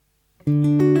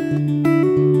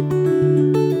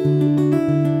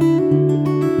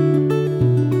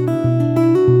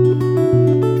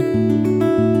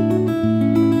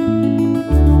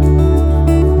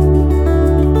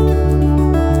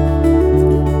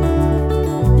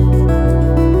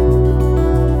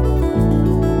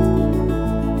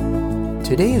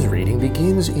Today's reading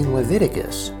begins in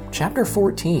Leviticus, chapter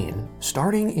 14,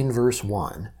 starting in verse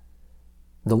 1.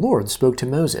 The Lord spoke to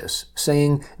Moses,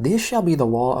 saying, "This shall be the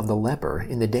law of the leper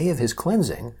in the day of his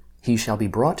cleansing. He shall be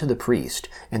brought to the priest,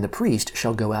 and the priest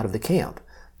shall go out of the camp.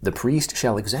 The priest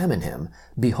shall examine him.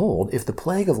 Behold, if the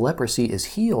plague of leprosy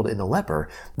is healed in the leper,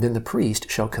 then the priest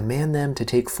shall command them to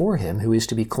take for him who is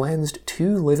to be cleansed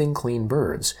 2 living clean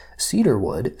birds, cedar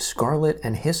wood, scarlet,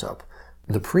 and hyssop.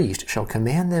 The priest shall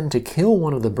command them to kill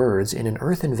one of the birds in an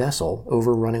earthen vessel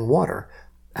over running water.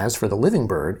 As for the living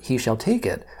bird, he shall take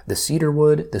it, the cedar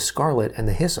wood, the scarlet, and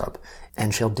the hyssop,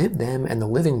 and shall dip them and the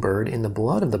living bird in the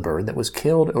blood of the bird that was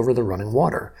killed over the running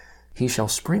water. He shall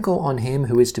sprinkle on him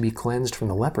who is to be cleansed from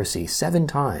the leprosy 7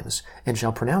 times, and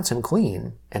shall pronounce him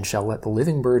clean, and shall let the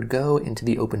living bird go into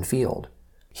the open field.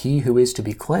 He who is to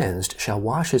be cleansed shall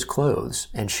wash his clothes,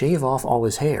 and shave off all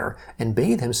his hair, and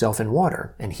bathe himself in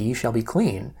water, and he shall be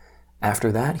clean.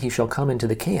 After that he shall come into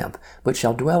the camp, but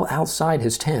shall dwell outside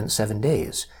his tent 7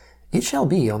 days. It shall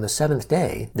be on the 7th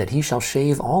day that he shall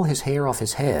shave all his hair off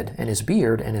his head, and his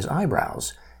beard, and his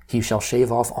eyebrows. He shall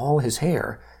shave off all his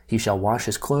hair. He shall wash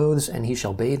his clothes, and he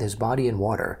shall bathe his body in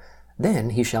water.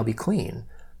 Then he shall be clean.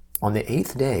 On the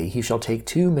 8th day he shall take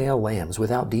 2 male lambs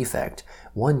without defect,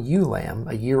 1 ewe lamb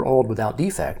a year old without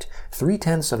defect,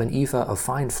 3/10 of an ephah of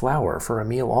fine flour for a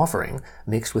meal offering,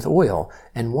 mixed with oil,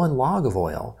 and 1 log of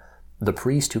oil. The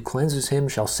priest who cleanses him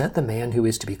shall set the man who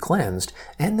is to be cleansed,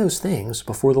 and those things,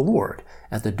 before the Lord,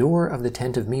 at the door of the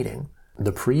tent of meeting.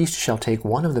 The priest shall take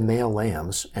 1 of the male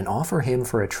lambs, and offer him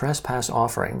for a trespass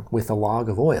offering with the log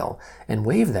of oil, and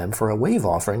wave them for a wave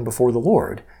offering before the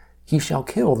Lord. He shall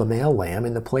kill the male lamb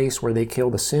in the place where they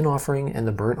kill the sin offering and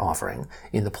the burnt offering,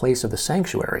 in the place of the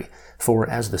sanctuary. For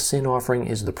as the sin offering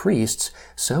is the priest's,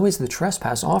 so is the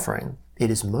trespass offering.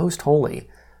 It is most holy.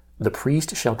 The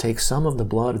priest shall take some of the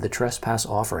blood of the trespass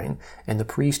offering, and the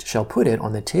priest shall put it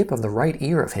on the tip of the right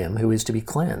ear of him who is to be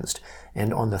cleansed,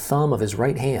 and on the thumb of his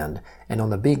right hand, and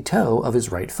on the big toe of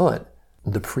his right foot.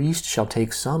 The priest shall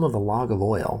take some of the log of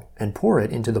oil, and pour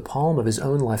it into the palm of his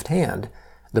own left hand.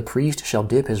 The priest shall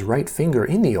dip his right finger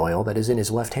in the oil that is in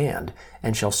his left hand,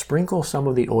 and shall sprinkle some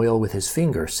of the oil with his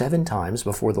finger 7 times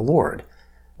before the Lord.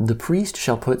 The priest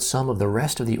shall put some of the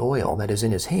rest of the oil that is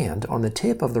in his hand on the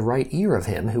tip of the right ear of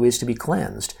him who is to be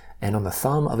cleansed, and on the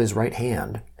thumb of his right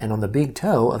hand, and on the big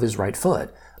toe of his right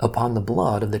foot, upon the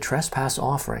blood of the trespass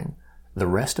offering. The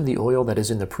rest of the oil that is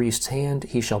in the priest's hand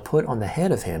he shall put on the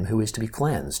head of him who is to be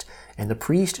cleansed, and the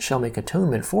priest shall make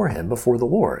atonement for him before the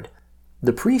Lord.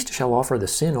 The priest shall offer the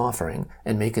sin offering,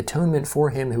 and make atonement for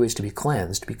him who is to be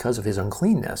cleansed because of his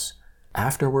uncleanness.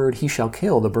 Afterward he shall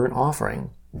kill the burnt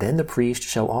offering. Then the priest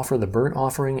shall offer the burnt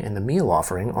offering and the meal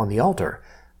offering on the altar.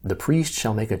 The priest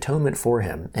shall make atonement for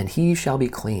him, and he shall be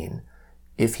clean.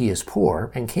 If he is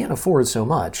poor, and can't afford so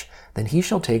much, then he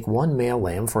shall take 1 male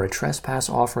lamb for a trespass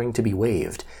offering to be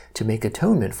waved, to make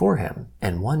atonement for him,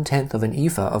 and 1/10 of an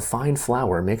ephah of fine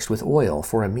flour mixed with oil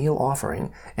for a meal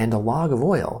offering, and a log of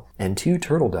oil, and 2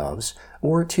 turtle doves,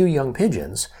 or 2 young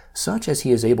pigeons, such as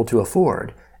he is able to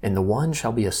afford, and the one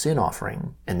shall be a sin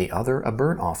offering, and the other a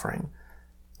burnt offering.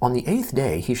 On the 8th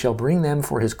day he shall bring them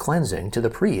for his cleansing to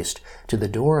the priest, to the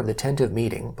door of the tent of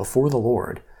meeting, before the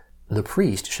Lord. The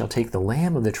priest shall take the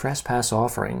lamb of the trespass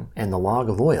offering, and the log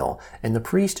of oil, and the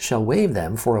priest shall wave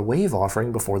them for a wave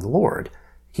offering before the Lord.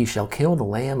 He shall kill the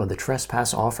lamb of the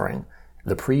trespass offering.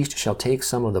 The priest shall take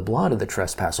some of the blood of the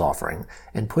trespass offering,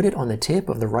 and put it on the tip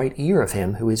of the right ear of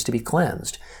him who is to be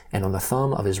cleansed, and on the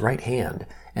thumb of his right hand,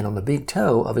 and on the big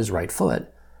toe of his right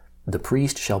foot. The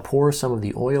priest shall pour some of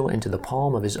the oil into the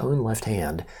palm of his own left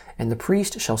hand, and the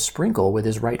priest shall sprinkle with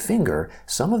his right finger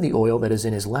some of the oil that is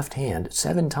in his left hand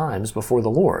 7 times before the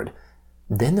Lord.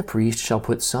 Then the priest shall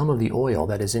put some of the oil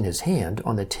that is in his hand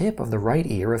on the tip of the right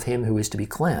ear of him who is to be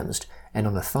cleansed, and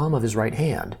on the thumb of his right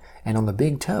hand, and on the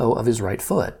big toe of his right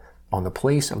foot, on the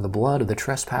place of the blood of the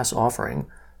trespass offering.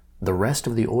 The rest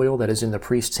of the oil that is in the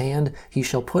priest's hand he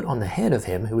shall put on the head of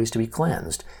him who is to be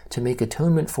cleansed, to make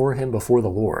atonement for him before the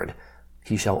Lord.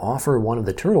 He shall offer 1 of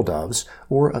the turtle doves,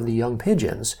 or of the young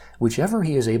pigeons, whichever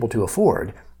he is able to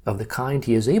afford, of the kind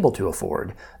he is able to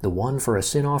afford, the one for a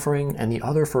sin offering, and the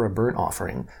other for a burnt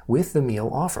offering, with the meal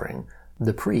offering.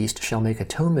 The priest shall make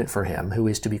atonement for him who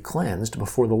is to be cleansed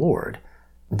before the Lord.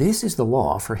 This is the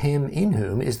law for him in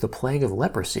whom is the plague of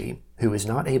leprosy, who is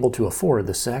not able to afford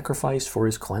the sacrifice for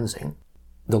his cleansing.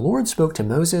 The Lord spoke to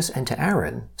Moses and to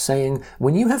Aaron, saying,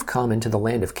 When you have come into the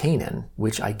land of Canaan,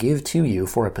 which I give to you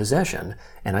for a possession,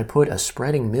 and I put a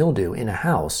spreading mildew in a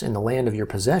house in the land of your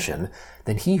possession,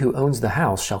 then he who owns the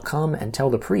house shall come and tell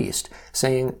the priest,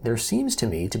 saying, There seems to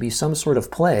me to be some sort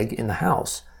of plague in the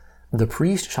house. The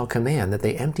priest shall command that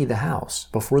they empty the house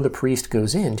before the priest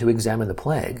goes in to examine the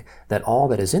plague, that all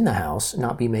that is in the house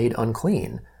not be made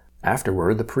unclean.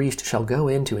 Afterward the priest shall go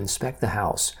in to inspect the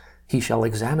house. He shall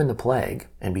examine the plague,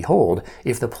 and behold,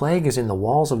 if the plague is in the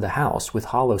walls of the house with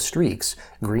hollow streaks,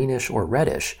 greenish or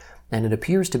reddish, and it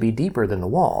appears to be deeper than the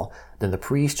wall, then the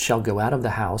priest shall go out of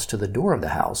the house to the door of the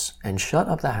house, and shut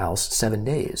up the house 7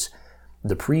 days.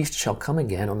 The priest shall come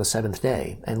again on the 7th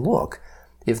day, and look.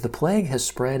 If the plague has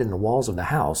spread in the walls of the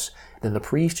house, then the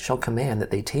priest shall command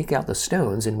that they take out the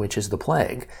stones in which is the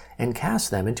plague, and cast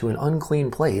them into an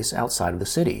unclean place outside of the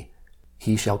city.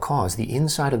 He shall cause the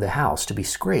inside of the house to be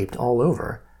scraped all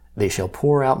over. They shall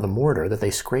pour out the mortar that they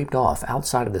scraped off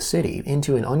outside of the city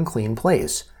into an unclean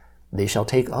place. They shall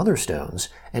take other stones,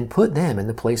 and put them in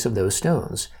the place of those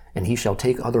stones, and he shall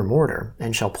take other mortar,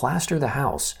 and shall plaster the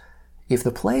house. If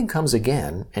the plague comes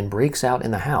again, and breaks out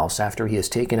in the house after he has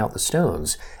taken out the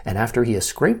stones, and after he has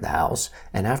scraped the house,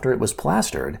 and after it was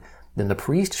plastered, then the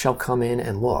priest shall come in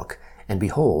and look. And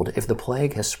behold, if the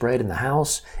plague has spread in the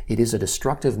house, it is a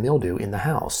destructive mildew in the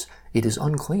house. It is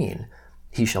unclean.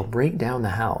 He shall break down the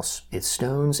house, its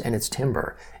stones and its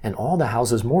timber, and all the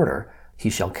house's mortar. He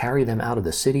shall carry them out of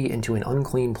the city into an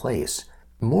unclean place.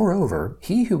 Moreover,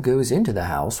 he who goes into the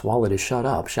house while it is shut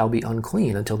up shall be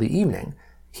unclean until the evening.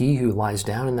 He who lies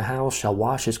down in the house shall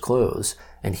wash his clothes,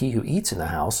 and he who eats in the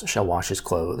house shall wash his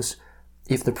clothes.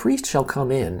 If the priest shall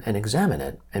come in and examine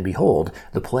it, and behold,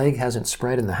 the plague hasn't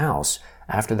spread in the house,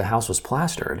 after the house was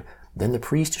plastered, then the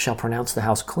priest shall pronounce the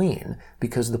house clean,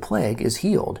 because the plague is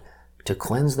healed. To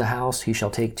cleanse the house he shall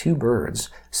take 2 birds,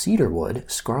 cedar wood,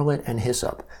 scarlet, and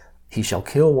hyssop. He shall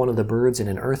kill one of the birds in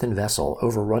an earthen vessel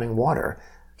over running water.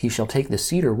 He shall take the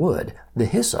cedar wood, the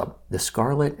hyssop, the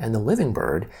scarlet, and the living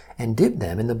bird, and dip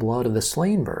them in the blood of the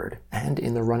slain bird, and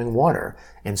in the running water,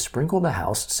 and sprinkle the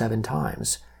house 7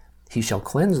 times. He shall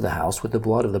cleanse the house with the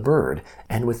blood of the bird,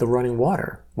 and with the running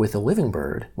water, with the living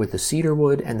bird, with the cedar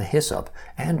wood and the hyssop,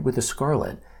 and with the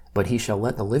scarlet. But he shall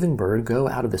let the living bird go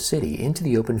out of the city into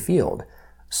the open field.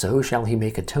 So shall he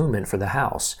make atonement for the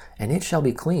house, and it shall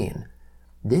be clean.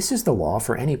 This is the law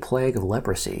for any plague of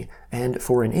leprosy, and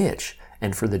for an itch,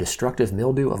 and for the destructive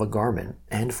mildew of a garment,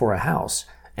 and for a house,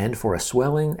 and for a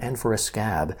swelling, and for a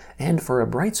scab, and for a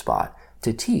bright spot,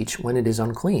 to teach when it is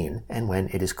unclean, and when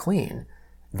it is clean.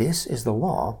 This is the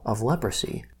law of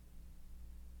leprosy.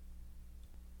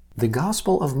 The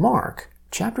Gospel of Mark,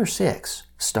 chapter 6,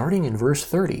 starting in verse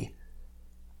 30.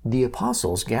 The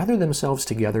apostles gathered themselves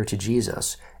together to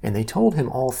Jesus, and they told him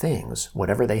all things,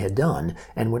 whatever they had done,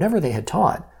 and whatever they had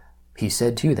taught. He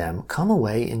said to them, Come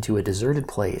away into a deserted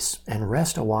place, and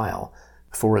rest a while.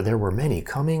 For there were many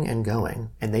coming and going,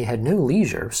 and they had no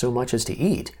leisure so much as to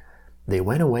eat. They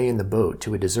went away in the boat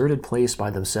to a deserted place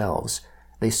by themselves.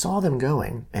 They saw them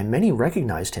going, and many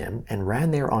recognized him, and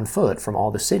ran there on foot from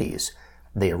all the cities.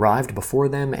 They arrived before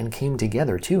them and came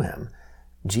together to him.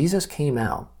 Jesus came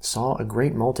out, saw a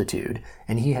great multitude,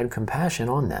 and he had compassion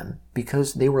on them,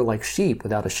 because they were like sheep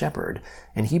without a shepherd,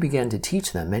 and he began to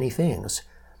teach them many things.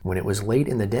 When it was late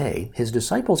in the day, his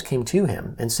disciples came to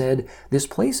him and said, This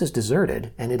place is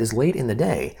deserted, and it is late in the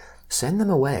day. Send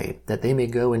them away, that they may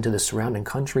go into the surrounding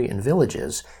country and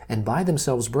villages, and buy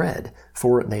themselves bread,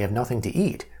 for they have nothing to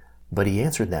eat. But he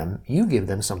answered them, You give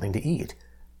them something to eat.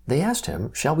 They asked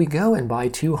him, Shall we go and buy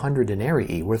 200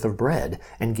 denarii worth of bread,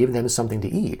 and give them something to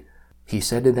eat? He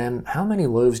said to them, How many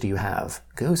loaves do you have?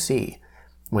 Go see.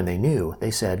 When they knew, they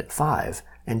said, 5,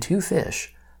 and 2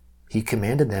 fish. He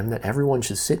commanded them that everyone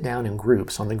should sit down in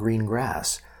groups on the green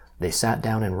grass. They sat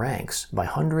down in ranks, by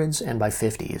hundreds and by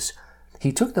 50s.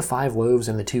 He took the 5 loaves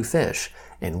and the 2 fish,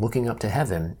 and looking up to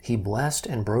heaven, he blessed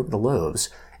and broke the loaves,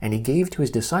 and he gave to his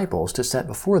disciples to set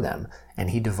before them, and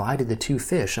he divided the 2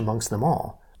 fish amongst them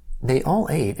all. They all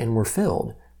ate and were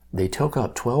filled. They took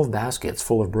up 12 baskets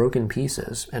full of broken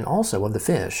pieces, and also of the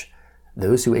fish.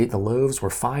 Those who ate the loaves were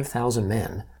 5,000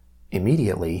 men.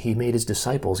 Immediately he made his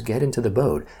disciples get into the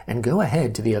boat and go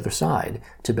ahead to the other side,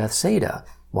 to Bethsaida,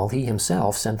 while he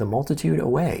himself sent the multitude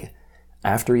away.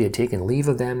 After he had taken leave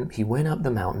of them, he went up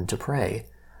the mountain to pray.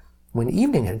 When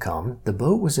evening had come, the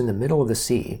boat was in the middle of the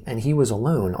sea, and he was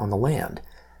alone on the land.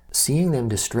 Seeing them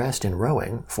distressed in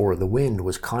rowing, for the wind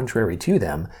was contrary to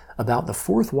them, about the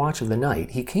 4th watch of the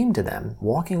night he came to them,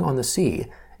 walking on the sea,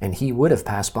 and he would have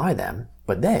passed by them.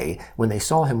 But they, when they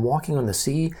saw him walking on the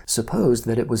sea, supposed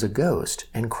that it was a ghost,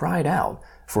 and cried out,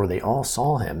 for they all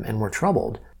saw him and were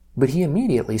troubled. But he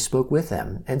immediately spoke with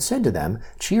them, and said to them,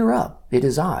 Cheer up, it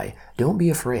is I, don't be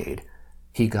afraid.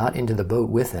 He got into the boat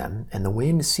with them, and the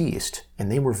wind ceased, and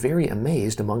they were very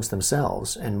amazed amongst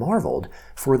themselves, and marveled,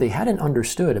 for they hadn't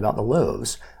understood about the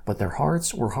loaves, but their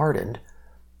hearts were hardened.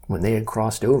 When they had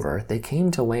crossed over, they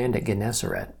came to land at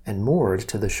Gennesaret, and moored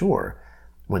to the shore.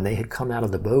 When they had come out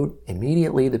of the boat,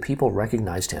 immediately the people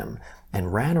recognized him,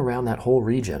 and ran around that whole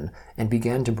region, and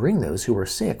began to bring those who were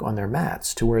sick on their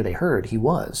mats to where they heard he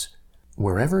was.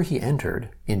 Wherever he entered,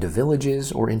 into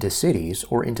villages or into cities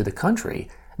or into the country,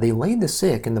 they laid the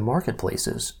sick in the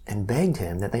marketplaces, and begged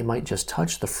him that they might just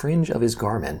touch the fringe of his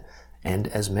garment, and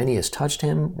as many as touched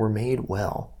him were made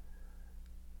well.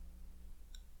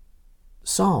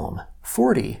 Psalm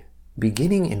 40,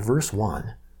 beginning in verse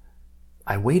 1.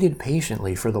 I waited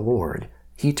patiently for the Lord.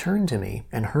 He turned to me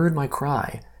and heard my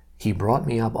cry. He brought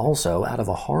me up also out of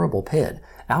a horrible pit,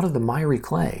 out of the miry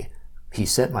clay. He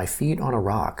set my feet on a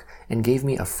rock, and gave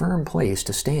me a firm place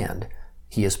to stand.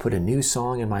 He has put a new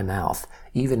song in my mouth,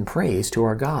 even praise to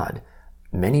our God.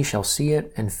 Many shall see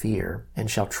it and fear,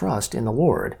 and shall trust in the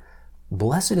Lord.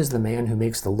 Blessed is the man who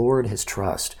makes the Lord his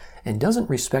trust, and doesn't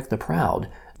respect the proud,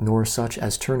 nor such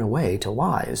as turn away to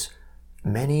lies.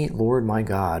 Many, Lord my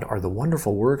God, are the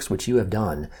wonderful works which you have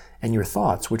done, and your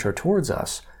thoughts which are towards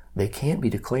us. They can't be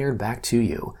declared back to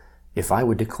you. If I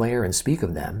would declare and speak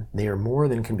of them, they are more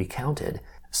than can be counted.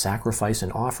 Sacrifice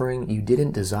and offering you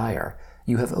didn't desire.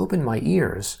 You have opened my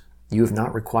ears. You have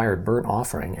not required burnt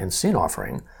offering and sin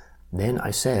offering. Then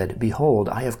I said, Behold,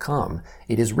 I have come.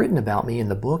 It is written about me in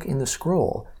the book in the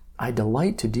scroll. I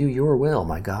delight to do your will,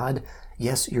 my God.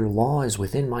 Yes, your law is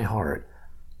within my heart.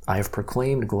 I have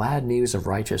proclaimed glad news of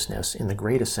righteousness in the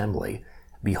great assembly.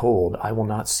 Behold, I will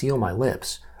not seal my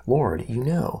lips. Lord, you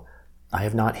know. I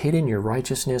have not hidden your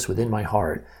righteousness within my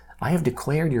heart. I have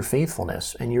declared your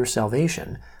faithfulness and your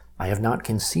salvation. I have not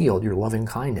concealed your loving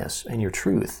kindness and your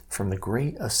truth from the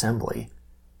great assembly.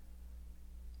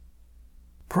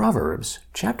 Proverbs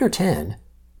chapter 10,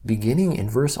 beginning in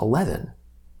verse 11.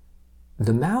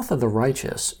 The mouth of the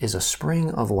righteous is a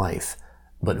spring of life,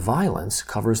 but violence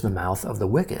covers the mouth of the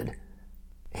wicked.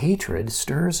 Hatred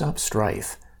stirs up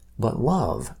strife, but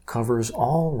love covers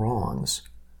all wrongs.